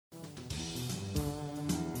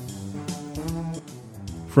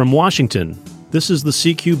From Washington, this is the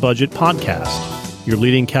CQ Budget Podcast, your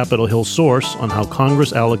leading Capitol Hill source on how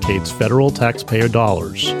Congress allocates federal taxpayer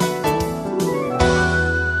dollars.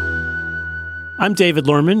 I'm David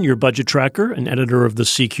Lerman, your budget tracker and editor of the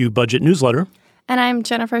CQ Budget newsletter. And I'm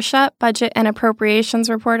Jennifer Shutt, budget and appropriations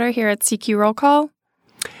reporter here at CQ Roll Call.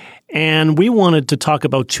 And we wanted to talk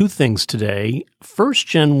about two things today. First,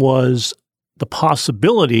 Jen, was the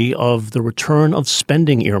possibility of the return of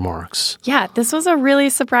spending earmarks. Yeah, this was a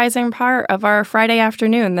really surprising part of our Friday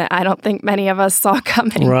afternoon that I don't think many of us saw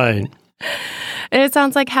coming. Right. And it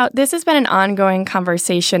sounds like how this has been an ongoing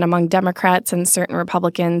conversation among Democrats and certain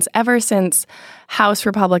Republicans ever since House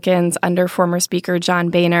Republicans under former Speaker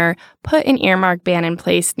John Boehner put an earmark ban in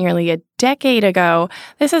place nearly a decade ago.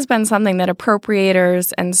 This has been something that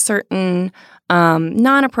appropriators and certain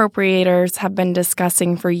non-appropriators have been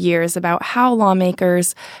discussing for years about how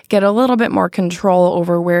lawmakers get a little bit more control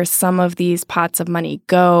over where some of these pots of money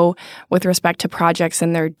go with respect to projects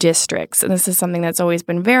in their districts. And this is something that's always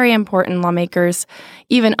been very important. Lawmakers,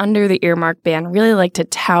 even under the earmark ban, really like to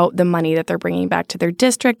tout the money that they're bringing back to their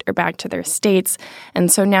district or back to their states. And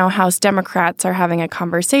so now House Democrats are having a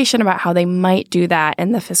conversation about how they might do that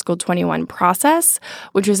in the fiscal 21 process,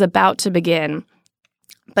 which is about to begin.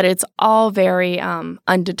 But it's all very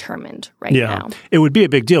undetermined right now. It would be a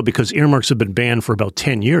big deal because earmarks have been banned for about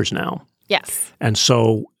 10 years now. Yes. And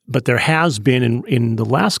so, but there has been in the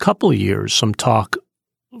last couple of years some talk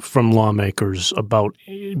from lawmakers about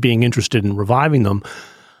being interested in reviving them.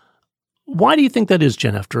 Why do you think that is,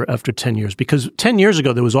 Jen, after 10 years? Because 10 years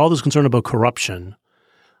ago, there was all this concern about corruption.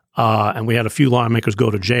 And we had a few lawmakers go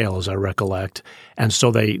to jail, as I recollect. And so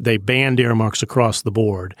they banned earmarks across the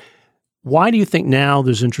board. Why do you think now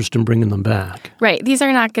there's interest in bringing them back? Right. These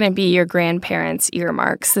are not going to be your grandparents'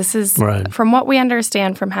 earmarks. This is, From what we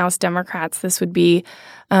understand from House Democrats, this would be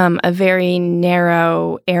a very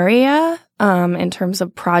narrow area in terms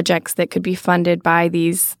of projects that could be funded by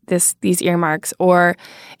these earmarks. Or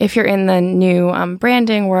if you're in the new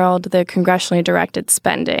branding world, the congressionally directed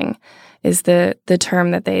spending is the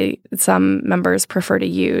term that some members prefer to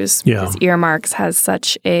use because earmarks has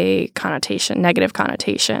such a connotation, negative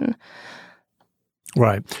connotation.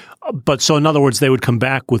 Right. But so in other words, they would come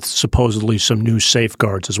back with supposedly some new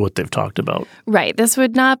safeguards is what they've talked about. Right. This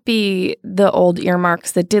would not be the old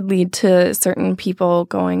earmarks that did lead to certain people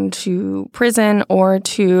going to prison or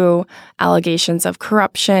to allegations of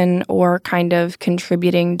corruption or kind of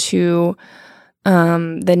contributing to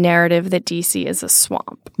the narrative that D.C. is a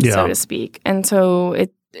swamp, so to speak. And so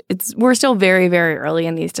we're still very, very early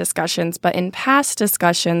in these discussions, but in past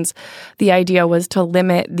discussions, the idea was to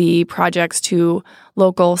limit the projects to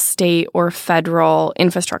local, state, or federal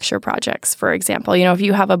infrastructure projects, for example. You know, if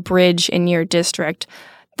you have a bridge in your district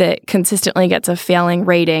that consistently gets a failing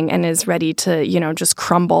rating and is ready to, just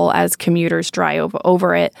crumble as commuters drive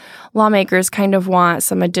over it, lawmakers kind of want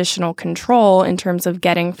some additional control in terms of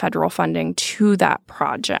getting federal funding to that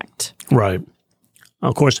project. Right.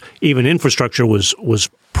 Of course, even infrastructure was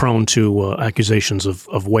prone to accusations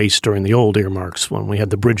of waste during the old earmarks when we had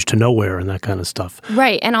the bridge to nowhere and that kind of stuff.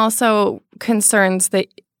 Right. And also concerns that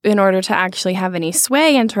in order to actually have any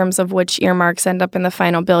sway in terms of which earmarks end up in the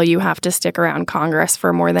final bill, you have to stick around Congress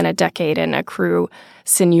for more than a decade and accrue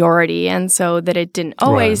seniority. And so that it didn't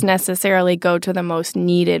always necessarily go to the most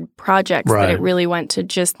needed projects, that it really went to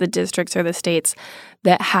just the districts or the states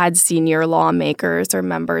that had senior lawmakers or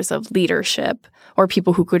members of leadership or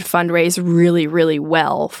people who could fundraise really, really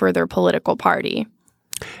well for their political party.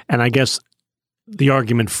 And I guess the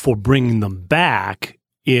argument for bringing them back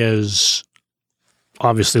is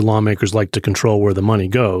obviously lawmakers like to control where the money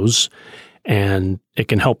goes, and it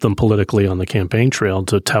can help them politically on the campaign trail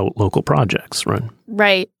to tout local projects, right?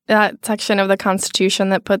 Right. That section of the Constitution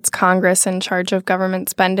that puts Congress in charge of government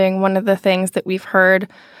spending, one of the things that we've heard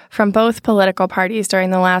from both political parties during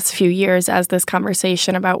the last few years as this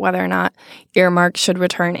conversation about whether or not earmarks should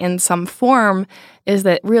return in some form is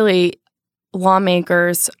that really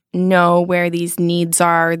lawmakers know where these needs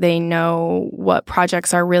are. They know what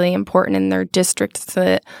projects are really important in their districts,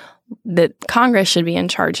 so that Congress should be in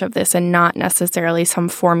charge of this and not necessarily some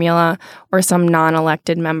formula or some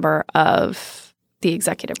non-elected member of the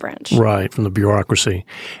executive branch. Right, from the bureaucracy.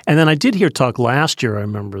 And then I did hear talk last year, I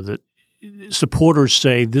remember, that supporters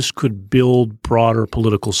say this could build broader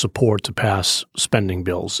political support to pass spending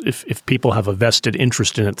bills. If people have a vested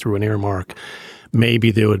interest in it through an earmark,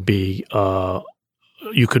 maybe there would be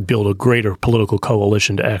you could build a greater political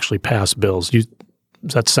coalition to actually pass bills.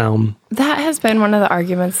 Does that sound? That has been one of the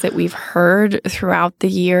arguments that we've heard throughout the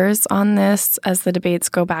years on this as the debates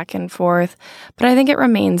go back and forth. But I think it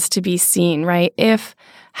remains to be seen, right? If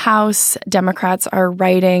House Democrats are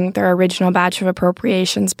writing their original batch of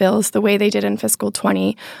appropriations bills the way they did in fiscal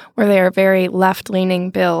 20, where they are very left-leaning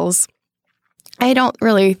bills, I don't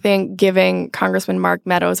really think giving Congressman Mark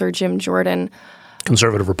Meadows or Jim Jordan,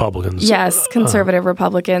 conservative Republicans. Yes, conservative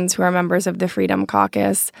Republicans who are members of the Freedom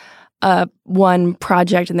Caucus, one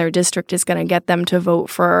project in their district is going to get them to vote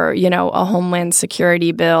for, a Homeland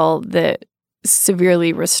Security bill that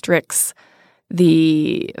severely restricts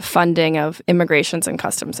the funding of Immigrations and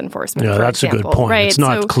Customs Enforcement. Yeah, that's example, a good point. Right? It's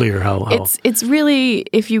not clear how. It's really,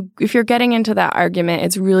 if you're getting into that argument,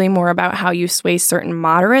 it's really more about how you sway certain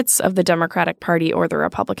moderates of the Democratic Party or the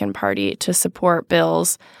Republican Party to support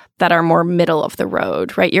bills that are more middle of the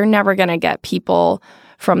road, right? You're never going to get people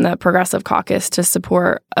from the Progressive Caucus to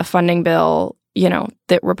support a funding bill,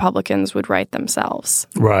 that Republicans would write themselves,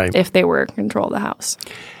 right, if they were in control of the House.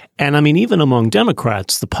 And I mean, even among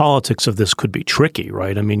Democrats, the politics of this could be tricky,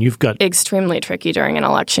 right? I mean, you've got extremely tricky during an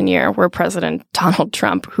election year where President Donald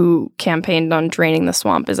Trump, who campaigned on draining the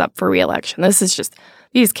swamp, is up for re-election. This is just,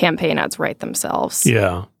 these campaign ads write themselves.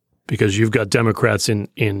 Yeah, because you've got Democrats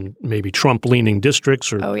in maybe Trump-leaning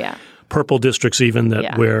districts or purple districts even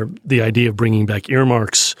where the idea of bringing back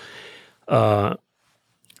earmarks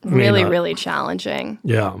really challenging.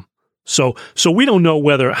 Yeah. So we don't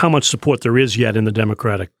know how much support there is yet in the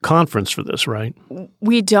Democratic conference for this, right?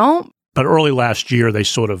 We don't. But early last year, they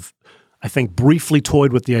sort of, I think, briefly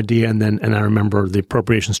toyed with the idea, and I remember the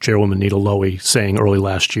Appropriations Chairwoman Nita Lowey saying early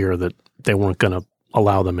last year that they weren't going to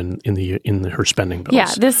allow them in her spending bills.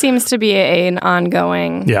 Yeah, this seems to be an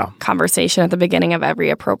ongoing conversation at the beginning of every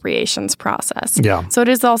appropriations process. Yeah. So it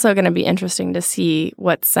is also going to be interesting to see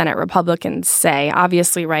what Senate Republicans say.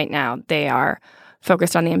 Obviously, right now, they are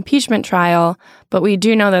focused on the impeachment trial, but we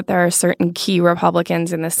do know that there are certain key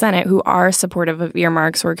Republicans in the Senate who are supportive of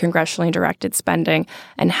earmarks or congressionally directed spending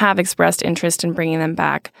and have expressed interest in bringing them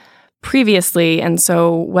back previously. And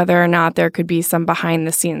so whether or not there could be some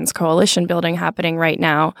behind-the-scenes coalition building happening right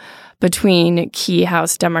now between key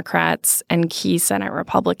House Democrats and key Senate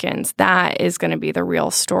Republicans, that is going to be the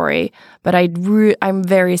real story. But I'm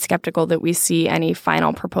very skeptical that we see any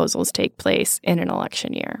final proposals take place in an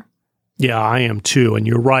election year. Yeah, I am too. And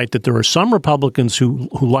you're right that there are some Republicans who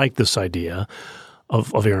like this idea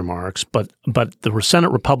of earmarks, but the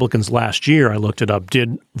Senate Republicans last year, I looked it up,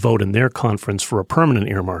 did vote in their conference for a permanent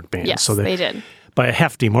earmark ban. Yes, so they did. By a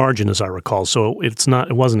hefty margin, as I recall. So it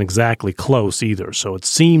wasn't exactly close either. So it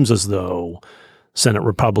seems as though Senate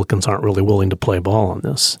Republicans aren't really willing to play ball on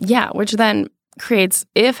this. Yeah, which then creates,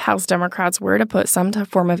 if House Democrats were to put some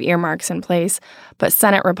form of earmarks in place, but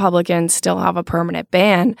Senate Republicans still have a permanent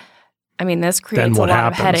ban, I mean, this creates a lot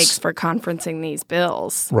of headaches for conferencing these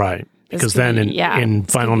bills. Right. Because then in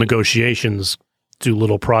final negotiations, do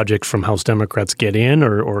little projects from House Democrats get in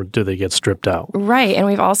or do they get stripped out? Right. And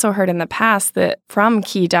we've also heard in the past that from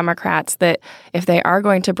key Democrats that if they are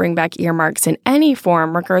going to bring back earmarks in any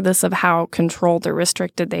form, regardless of how controlled or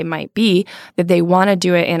restricted they might be, that they want to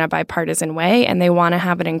do it in a bipartisan way and they want to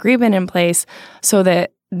have an agreement in place so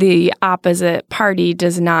that the opposite party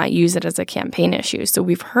does not use it as a campaign issue. So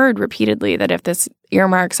we've heard repeatedly that if this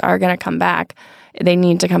earmarks are going to come back, they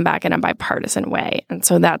need to come back in a bipartisan way. And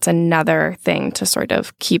so that's another thing to sort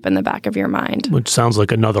of keep in the back of your mind. Which sounds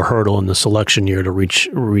like another hurdle in this election year to reach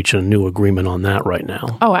a new agreement on that right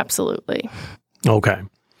now. Oh, absolutely. Okay.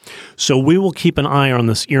 So we will keep an eye on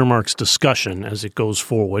this earmarks discussion as it goes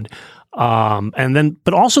forward.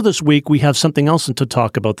 But also this week, we have something else to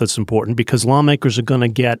talk about that's important because lawmakers are going to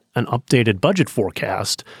get an updated budget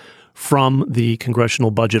forecast from the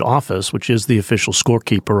Congressional Budget Office, which is the official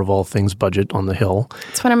scorekeeper of all things budget on the Hill.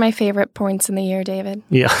 It's one of my favorite points in the year, David.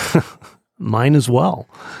 Yeah, mine as well.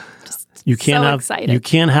 You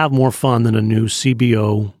can't have more fun than a new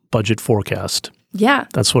CBO budget forecast. Yeah.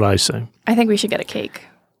 That's what I say. I think we should get a cake.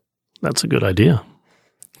 That's a good idea.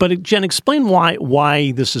 But Jen, explain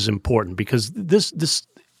why this is important, because this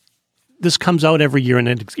comes out every year and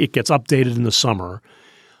it gets updated in the summer.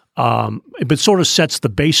 But sort of sets the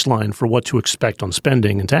baseline for what to expect on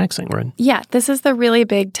spending and taxing, right? Yeah, this is the really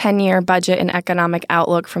big 10-year budget and economic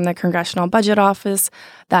outlook from the Congressional Budget Office,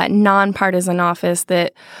 that nonpartisan office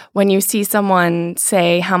that when you see someone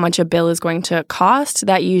say how much a bill is going to cost,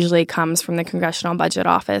 that usually comes from the Congressional Budget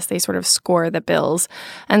Office. They sort of score the bills.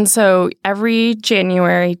 And so every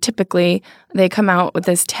January, typically, they come out with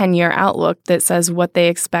this 10-year outlook that says what they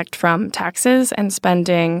expect from taxes and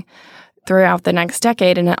spending throughout the next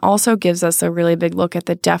decade. And it also gives us a really big look at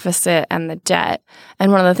the deficit and the debt.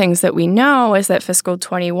 And one of the things that we know is that fiscal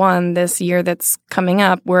 21, this year that's coming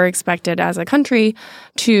up, we're expected as a country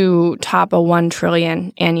to top a $1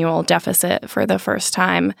 trillion annual deficit for the first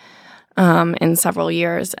time in several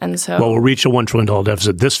years. And so, well, we'll reach a $1 trillion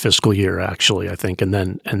deficit this fiscal year, actually, I think. And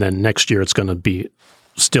then next year it's going to be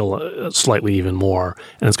still slightly even more,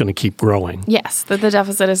 and it's going to keep growing. Yes, that the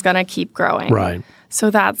deficit is going to keep growing. Right.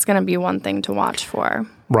 So that's going to be one thing to watch for.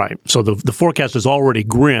 Right. So the forecast is already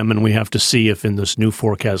grim, and we have to see if in this new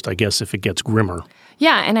forecast, I guess, if it gets grimmer.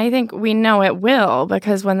 Yeah, and I think we know it will,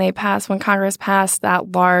 because when Congress passed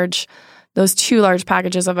those two large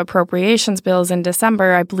packages of appropriations bills in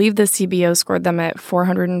December, I believe the CBO scored them at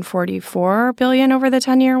 $444 billion over the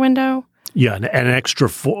 10-year window. Yeah, an extra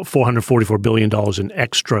 $444 billion in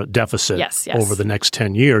extra deficit over the next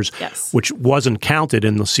 10 years, which wasn't counted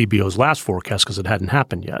in the CBO's last forecast because it hadn't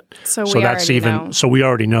happened yet. So we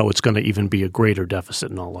already know it's going to even be a greater deficit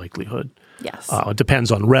in all likelihood. Yes. It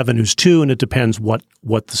depends on revenues too, and it depends what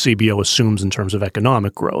the CBO assumes in terms of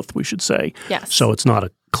economic growth, we should say. Yes. So it's not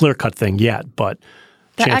a clear-cut thing yet, but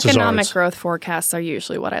the chances economic growth forecasts are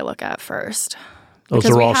usually what I look at first. Those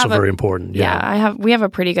are also very important. Yeah, we have a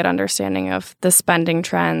pretty good understanding of the spending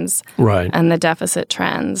trends, and the deficit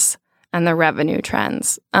trends, and the revenue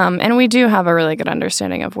trends, and we do have a really good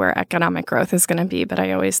understanding of where economic growth is going to be. But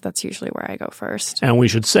that's usually where I go first. And we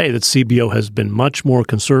should say that CBO has been much more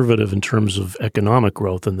conservative in terms of economic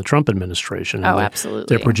growth than the Trump administration. Oh, absolutely.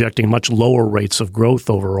 They're projecting much lower rates of growth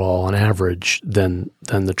overall on average than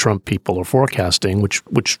the Trump people are forecasting,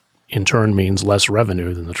 which in turn means less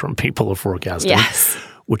revenue than the Trump people are forecasting,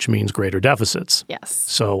 which means greater deficits. Yes.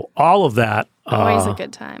 So all of that. Always a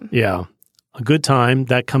good time. Yeah, a good time.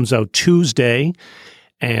 That comes out Tuesday,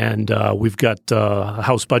 and we've got the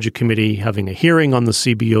House Budget Committee having a hearing on the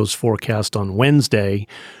CBO's forecast on Wednesday.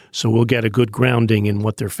 So we'll get a good grounding in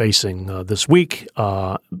what they're facing this week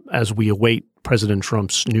as we await President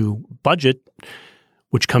Trump's new budget,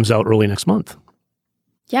 which comes out early next month.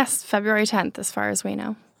 Yes, February 10th, as far as we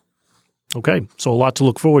know. Okay, so a lot to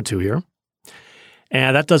look forward to here.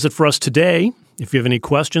 And that does it for us today. If you have any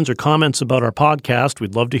questions or comments about our podcast,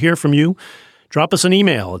 we'd love to hear from you. Drop us an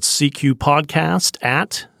email at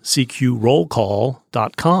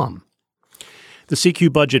cqpodcast@cqrollcall.com. The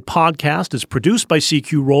CQ Budget Podcast is produced by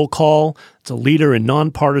CQ Roll Call. It's a leader in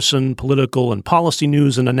nonpartisan political and policy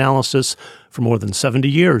news and analysis for more than 70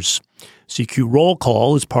 years. CQ Roll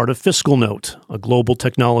Call is part of Fiscal Note, a global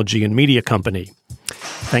technology and media company.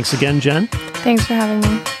 Thanks again, Jen. Thanks for having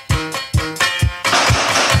me.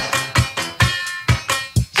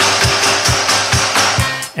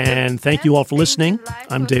 And thank you all for listening.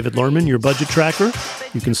 I'm David Lerman, your budget tracker.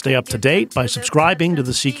 You can stay up to date by subscribing to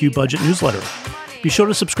the CQ Budget newsletter. Be sure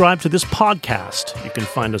to subscribe to this podcast. You can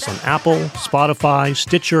find us on Apple, Spotify,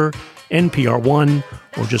 Stitcher, NPR One,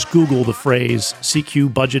 or just Google the phrase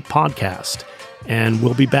CQ Budget Podcast. And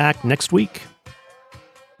we'll be back next week.